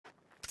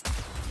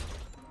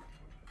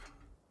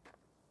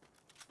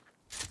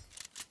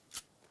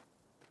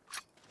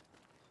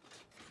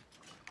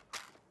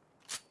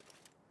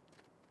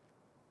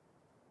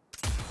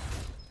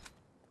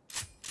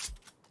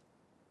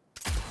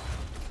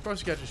Of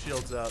course you got your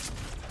shields up.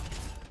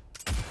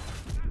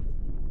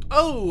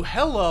 Oh,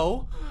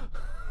 hello.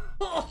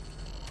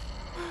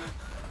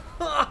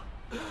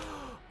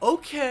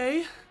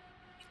 Okay.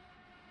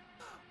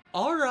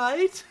 All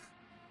right.